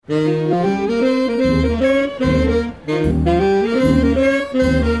When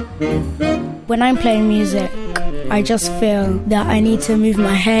I'm playing music, I just feel that I need to move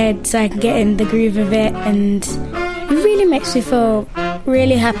my head so I can get in the groove of it, and it really makes me feel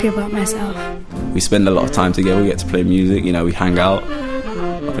really happy about myself. We spend a lot of time together, we get to play music, we hang out,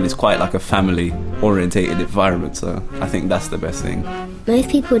 and it's quite like a family-orientated environment, so I think that's the best thing. Most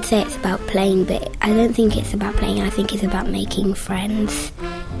people would say it's about playing, but I don't think it's about playing, I think it's about making friends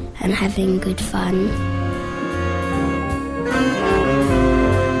and having good fun.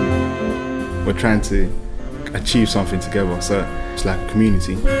 We're trying to achieve something together, so it's like a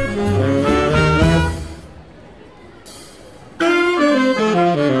community.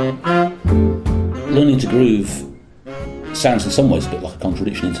 Learning to groove sounds in some ways a bit like a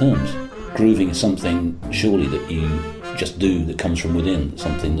contradiction in terms. Grooving is something, surely, that you just do, that comes from within,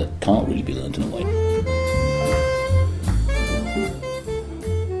 something that can't really be learnt in a way.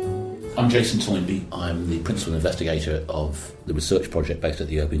 I'm Jason Toynbee. I'm the principal investigator of the research project based at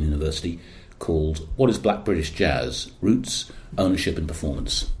the Open University called What is Black British Jazz? Roots, Ownership and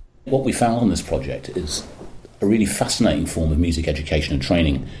Performance. What we found on this project is a really fascinating form of music education and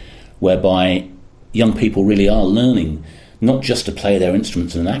training whereby young people really are learning not just to play their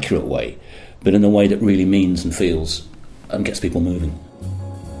instruments in an accurate way, but in a way that really means and feels and gets people moving.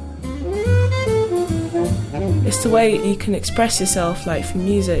 It's the way you can express yourself, like through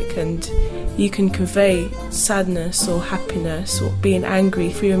music, and you can convey sadness or happiness or being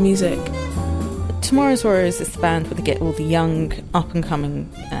angry through your music. Tomorrow's Warriors is the band where they get all the young, up-and-coming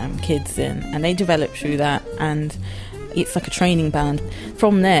kids in, and they develop through that, and it's like a training band.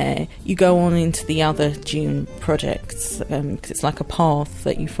 From there, you go on into the other June projects, because it's like a path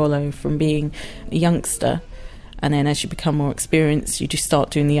that you follow from being a youngster, and then as you become more experienced, you just start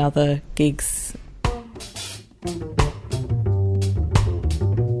doing the other gigs.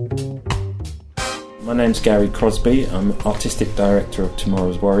 My name's Gary Crosby. I'm Artistic Director of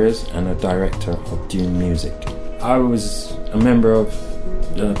Tomorrow's Warriors and a Director of Dune Music. I was a member of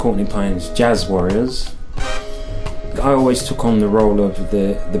Courtney Pine's Jazz Warriors. I always took on the role of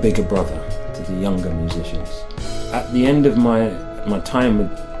the bigger brother to the younger musicians. At the end of my time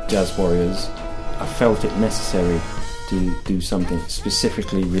with Jazz Warriors, I felt it necessary to do something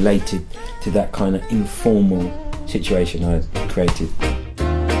specifically related to that kind of informal situation I had created.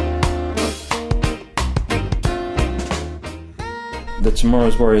 The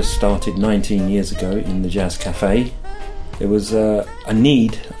Tomorrow's Warriors started 19 years ago in the Jazz Cafe. There was a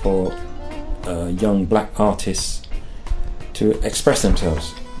need for young black artists to express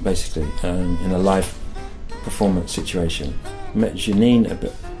themselves, basically, in a live performance situation. I met Janine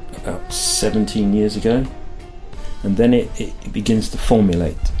about 17 years ago, and then it begins to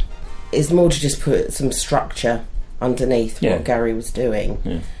formulate. It's more to just put some structure underneath what Gary was doing.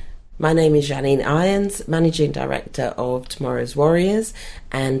 Yeah. My name is Janine Irons, Managing Director of Tomorrow's Warriors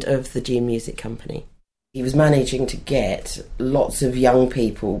and of the Dune Music Company. He was managing to get lots of young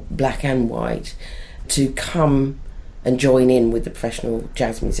people, black and white, to come and join in with the professional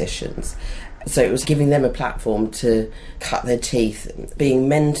jazz musicians. So it was giving them a platform to cut their teeth, being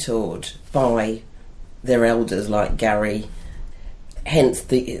mentored by their elders like Gary. Hence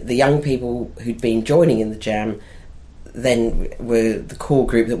the young people who'd been joining in the jam then were the core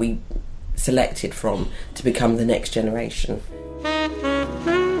group that we selected from to become the next generation.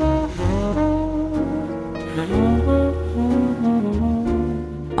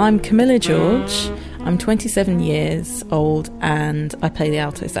 I'm Camilla George. I'm 27 years old and I play the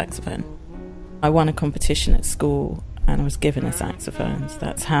alto saxophone. I won a competition at school and I was given a saxophone. So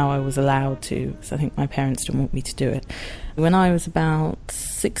that's how I was allowed to, because I think my parents didn't want me to do it. When I was about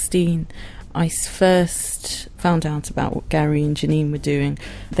 16, I first found out about what Gary and Janine were doing.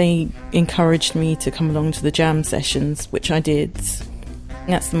 They encouraged me to come along to the jam sessions, which I did.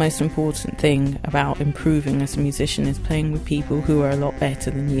 That's the most important thing about improving as a musician, is playing with people who are a lot better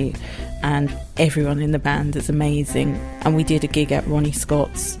than you. And everyone in the band is amazing. And we did a gig at Ronnie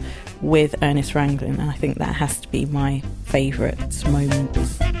Scott's with Ernest Ranglin, and I think that has to be my favourite moment.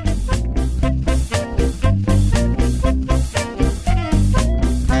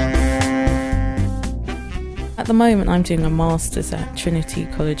 At the moment I'm doing a Masters at Trinity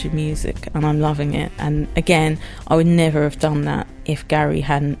College of Music and I'm loving it, and again I would never have done that if Gary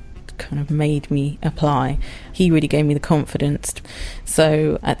hadn't kind of made me apply. He really gave me the confidence.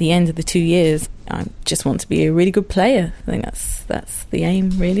 So at the end of the 2 years I just want to be a really good player. I think that's the aim,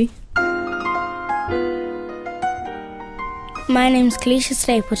 really. My name's Kalisha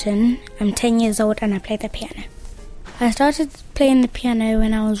Stapleton. I'm 10 years old and I play the piano. I started playing the piano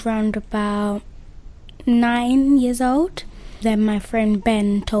when I was round about 9 years old. Then my friend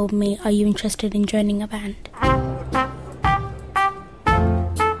Ben told me, "Are you interested in joining a band?"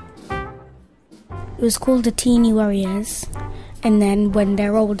 It was called the Teeny Warriors, and then when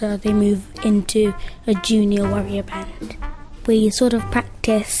they're older they move into a junior warrior band. We sort of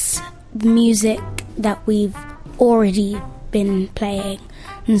practice the music that we've already been playing,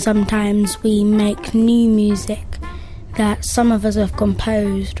 and sometimes we make new music that some of us have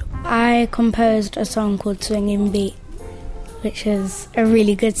composed. I composed a song called Swinging Beat, which is a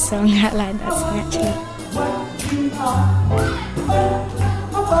really good song. I like that song actually.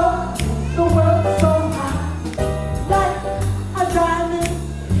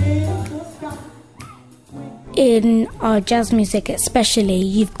 In our jazz music especially,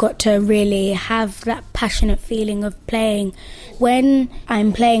 you've got to really have that passionate feeling of playing. When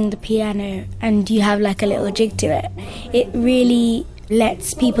I'm playing the piano and you have like a little jig to it, it really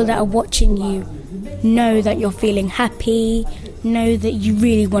lets people that are watching you know that you're feeling happy, know that you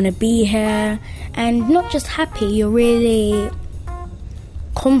really want to be here, and not just happy, you're really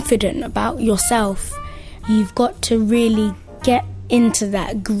confident about yourself. You've got to really get into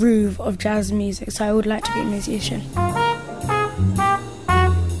that groove of jazz music, so I would like to be a musician.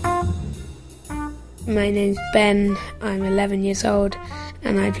 My name's Ben, I'm 11 years old,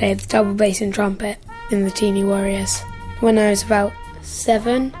 and I play the double bass and trumpet in the Teeny Warriors. When I was about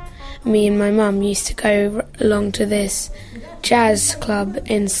 7, me and my mum used to go along to this jazz club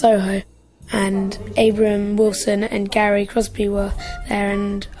in Soho, and Abram Wilson and Gary Crosby were there,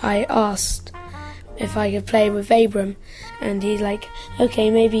 and I asked if I could play with Abram, and he's like,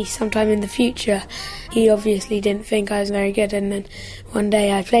 okay, maybe sometime in the future. He obviously didn't think I was very good, and then one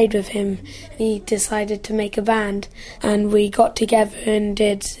day I played with him. He decided to make a band, and we got together and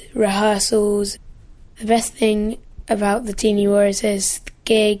did rehearsals. The best thing about the Teeny Warriors is the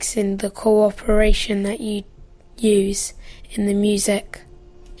gigs and the cooperation that you use in the music.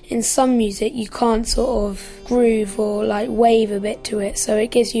 In some music you can't sort of groove or like wave a bit to it, so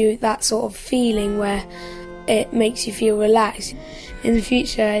it gives you that sort of feeling where it makes you feel relaxed. In the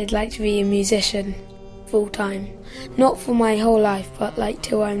future I'd like to be a musician full time. Not for my whole life, but like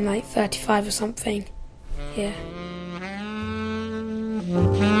till I'm like 35 or something. Yeah.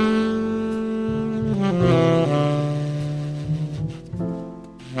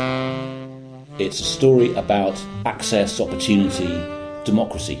 It's a story about access, opportunity,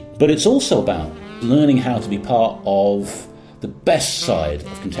 democracy. But it's also about learning how to be part of the best side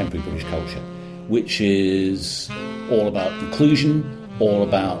of contemporary British culture, which is all about inclusion, all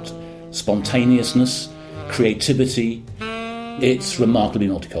about spontaneousness, creativity. It's remarkably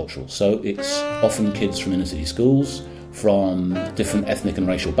multicultural. So it's often kids from inner city schools, from different ethnic and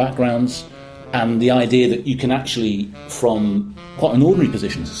racial backgrounds, and the idea that you can actually, from quite an ordinary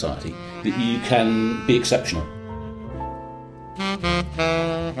position in society, that you can be exceptional.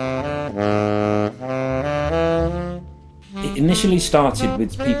 It initially started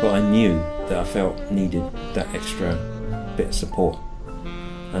with people I knew that I felt needed that extra bit of support.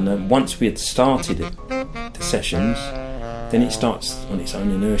 And once we had started the sessions, then it starts on its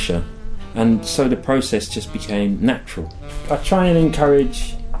own inertia. And so the process just became natural. I try and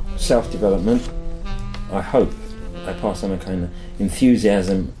encourage self-development. I hope I pass on a kind of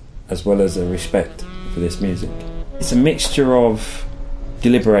enthusiasm as well as a respect for this music. It's a mixture of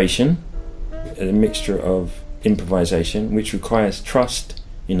deliberation, a mixture of improvisation, which requires trust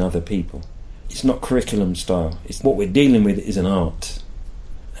in other people. It's not curriculum style. It's what we're dealing with is an art,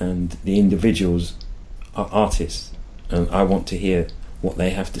 and the individuals are artists, and I want to hear what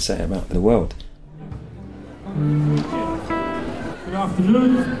they have to say about the world. Good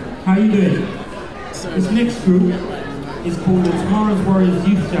afternoon. How are you doing? This next group is called the Tomorrow's Warriors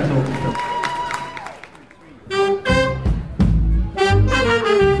Youth Jazz Orchestra.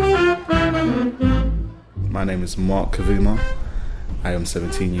 My name is Mark Kavuma. I am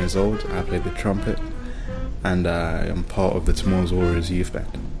 17 years old. I play the trumpet, and I am part of the Tomorrow's Warriors Youth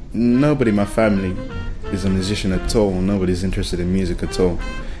Band. Nobody in my family is a musician at all. Nobody's interested in music at all.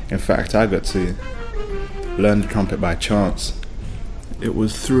 In fact, I got to learn the trumpet by chance. It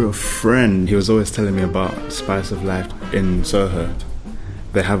was through a friend. He was always telling me about Spice of Life in Soho.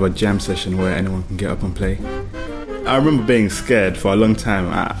 They have a jam session where anyone can get up and play. I remember being scared for a long time.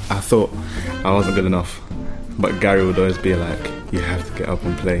 I thought I wasn't good enough. But Gary would always be like, you have to get up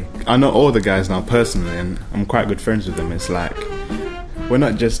and play. I know all the guys now personally, and I'm quite good friends with them. It's like, we're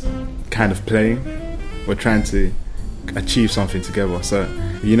not just kind of playing, we're trying to achieve something together. So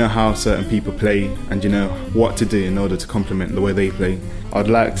you know how certain people play, and you know what to do in order to complement the way they play. I'd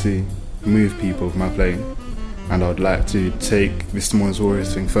like to move people with my playing, and I'd like to take this Tomorrow's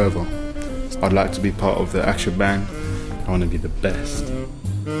Warriors thing further. I'd like to be part of the actual band I want to be the best.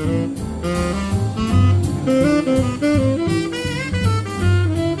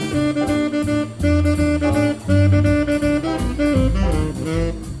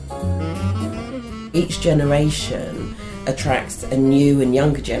 Each generation attracts a new and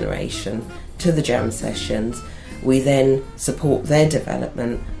younger generation to the jam sessions. We then support their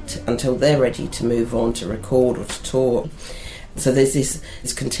development until they're ready to move on to record or to tour. So there's this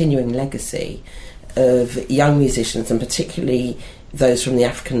continuing legacy of young musicians, and particularly those from the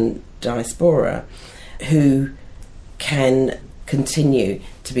African diaspora, who can continue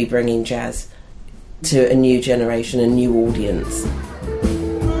to be bringing jazz to a new generation, a new audience.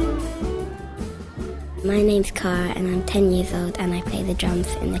 My name's Cara and I'm 10 years old and I play the drums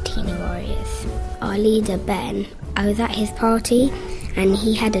in the Teeny Warriors. Our leader, Ben, I was at his party and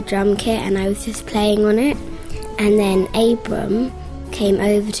he had a drum kit and I was just playing on it. And then Abram came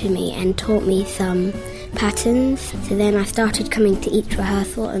over to me and taught me some patterns. So then I started coming to each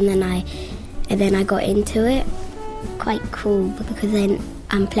rehearsal and then I got into it. Quite cool because then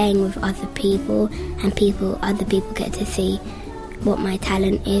I'm playing with other people and other people get to see what my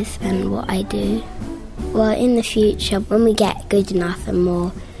talent is and what I do. Well, in the future, when we get good enough and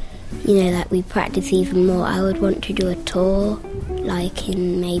more, that we practice even more, I would want to do a tour, like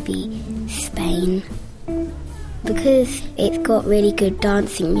in maybe Spain. Because it's got really good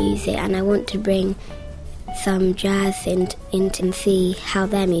dancing music and I want to bring some jazz in and see how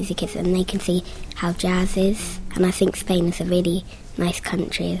their music is and they can see how jazz is. And I think Spain is a really nice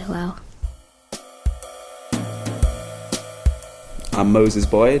country as well. I'm Moses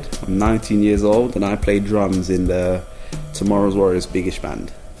Boyd, I'm 19 years old and I play drums in the Tomorrow's Warriors Biggish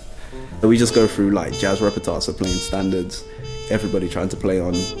band. We just go through like jazz repertoire, so playing standards, everybody trying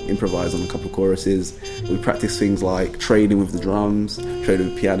to improvise on a couple of choruses. We practice things like trading with the drums, trading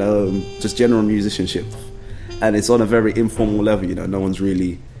with the piano, and just general musicianship. And it's on a very informal level, no one's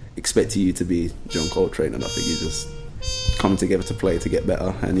really expecting you to be John Coltrane or nothing. You just come together to play to get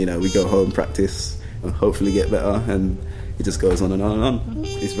better, and we go home, practice, and hopefully get better, and it just goes on and on and on.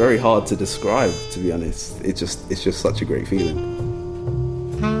 It's very hard to describe, to be honest. It's just such a great feeling.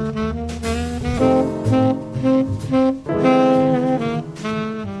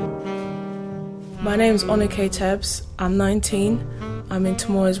 My name's Onike Tebbs, I'm 19, I'm in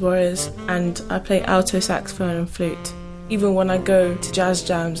Tomorrow's Warriors and I play alto saxophone and flute. Even when I go to jazz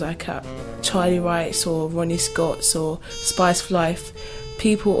jams like at Charlie Wright's or Ronnie Scott's or Spice for Life,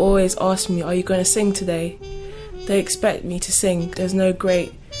 people always ask me, are you going to sing today? They expect me to sing. There's no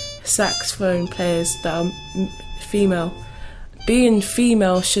great saxophone players that are female. Being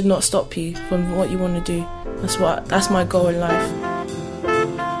female should not stop you from what you want to do. That's my goal in life.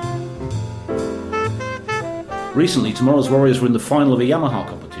 Recently, Tomorrow's Warriors were in the final of a Yamaha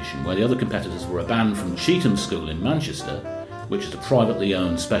competition where the other competitors were a band from Cheetham School in Manchester, which is a privately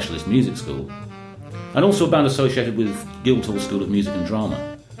owned specialist music school, and also a band associated with Guildhall School of Music and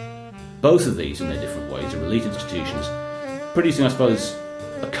Drama. Both of these, in their different ways, are elite institutions, producing, I suppose,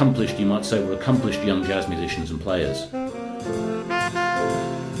 accomplished young jazz musicians and players.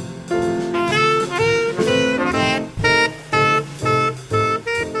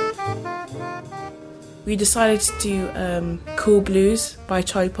 We decided to do Cool Blues by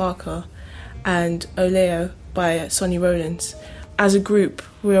Charlie Parker and Oleo by Sonny Rollins. As a group,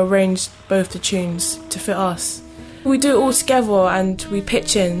 we arranged both the tunes to fit us. We do it all together and we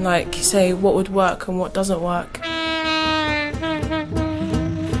pitch in, like say what would work and what doesn't work.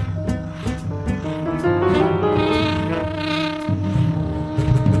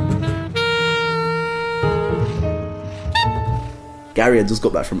 Gary had just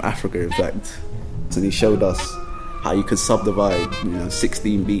got back from Africa, in fact, and he showed us how you could subdivide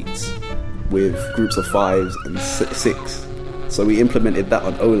 16 beats with groups of 5s and 6. So we implemented that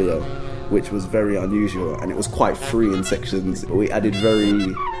on Oleo, which was very unusual, and it was quite free in sections. We added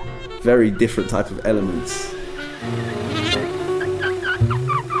very, very different type of elements.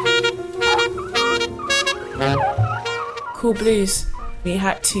 Cool Blues, we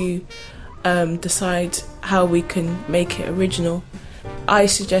had to decide how we can make it original. I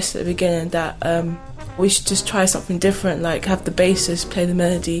suggested at the beginning that we should just try something different, like have the bassist play the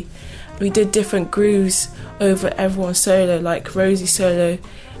melody. We did different grooves over everyone's solo, like Rosie's solo.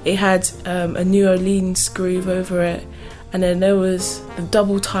 It had a New Orleans groove over it, and then there was the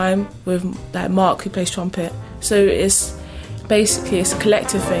double time with Mark who plays trumpet. So it's a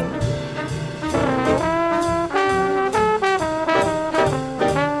collective thing.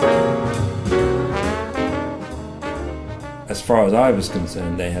 As far as I was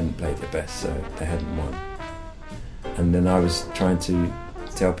concerned, they hadn't played their best, so they hadn't won. And then I was trying to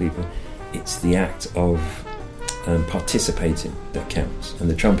tell people it's the act of participating that counts. And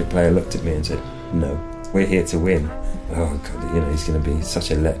the trumpet player looked at me and said, no, we're here to win. Oh God, he's going to be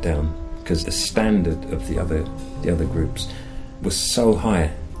such a letdown, because the standard of the other groups was so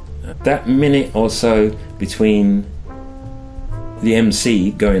high. That minute or so between the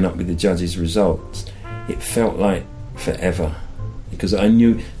MC going up with the judges' results, it felt like forever, because I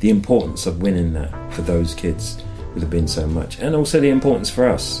knew the importance of winning that for those kids would have been so much, and also the importance for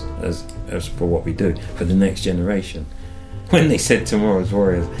us as for what we do for the next generation. When they said Tomorrow's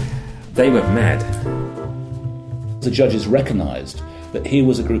Warriors, they went mad. The judges recognised that here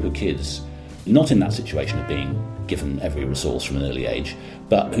was a group of kids not in that situation of being given every resource from an early age,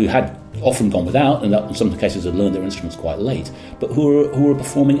 but who had often gone without, and in some cases had learned their instruments quite late, but who were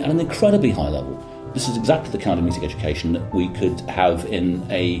performing at an incredibly high level. This is exactly the kind of music education that we could have in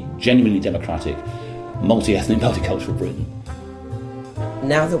a genuinely democratic, multi-ethnic, multicultural Britain.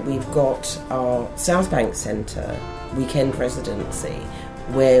 Now that we've got our South Bank Centre weekend residency,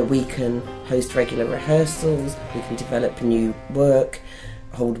 where we can host regular rehearsals, we can develop new work,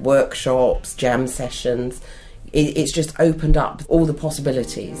 hold workshops, jam sessions. It's just opened up all the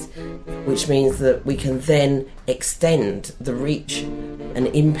possibilities, which means that we can then extend the reach and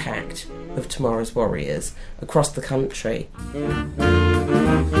impact of Tomorrow's Warriors across the country.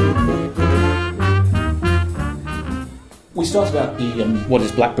 We started out the What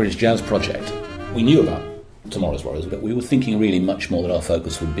is Black British Jazz project. We knew about Tomorrow's Warriors, but we were thinking really much more that our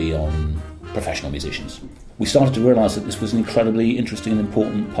focus would be on professional musicians. We started to realise that this was an incredibly interesting and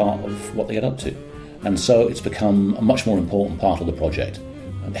important part of what they get up to. And so it's become a much more important part of the project,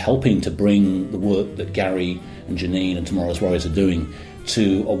 and helping to bring the work that Gary and Janine and Tomorrow's Warriors are doing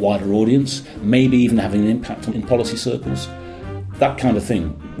to a wider audience, maybe even having an impact in policy circles. That kind of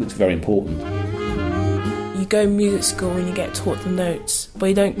thing is very important. You go to music school and you get taught the notes, but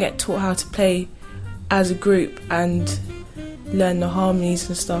you don't get taught how to play as a group and learn the harmonies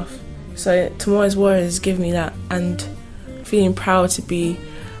and stuff. So Tomorrow's Warriors give me that, and feeling proud to be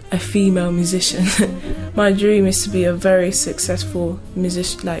a female musician. My dream is to be a very successful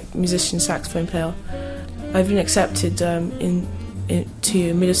musician saxophone player. I've been accepted to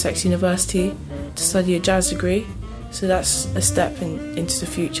Middlesex University to study a jazz degree, so that's a step into the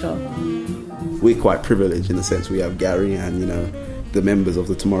future. We're quite privileged in the sense we have Gary and the members of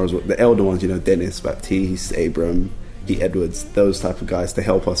the Tomorrow's, the elder ones, Dennis, Baptiste, Abram, Pete Edwards, those type of guys to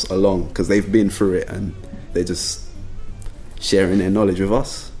help us along, because they've been through it and they're just sharing their knowledge with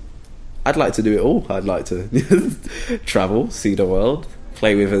us. I'd like to do it all. I'd like to travel, see the world,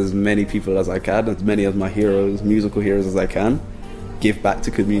 play with as many people as I can, as many of my heroes, musical heroes as I can, give back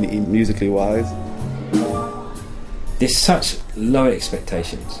to community musically wise. There's such low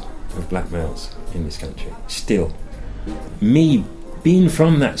expectations of black males in this country, still. Me being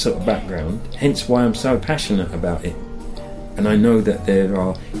from that sort of background, hence why I'm so passionate about it. And I know that there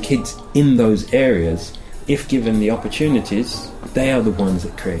are kids in those areas, if given the opportunities, they are the ones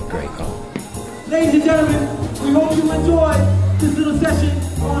that create great art. Ladies and gentlemen, we hope you enjoy this little session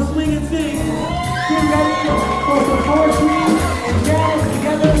on Swing and Sing. Get ready for some poetry and jazz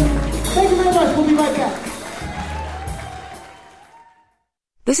together. Thank you very much. We'll be right back.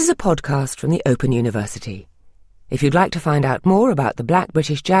 This is a podcast from the Open University. If you'd like to find out more about the Black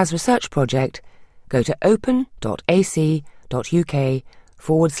British Jazz Research Project, go to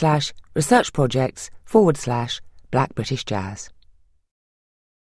open.ac.uk/researchprojects/Black British Jazz.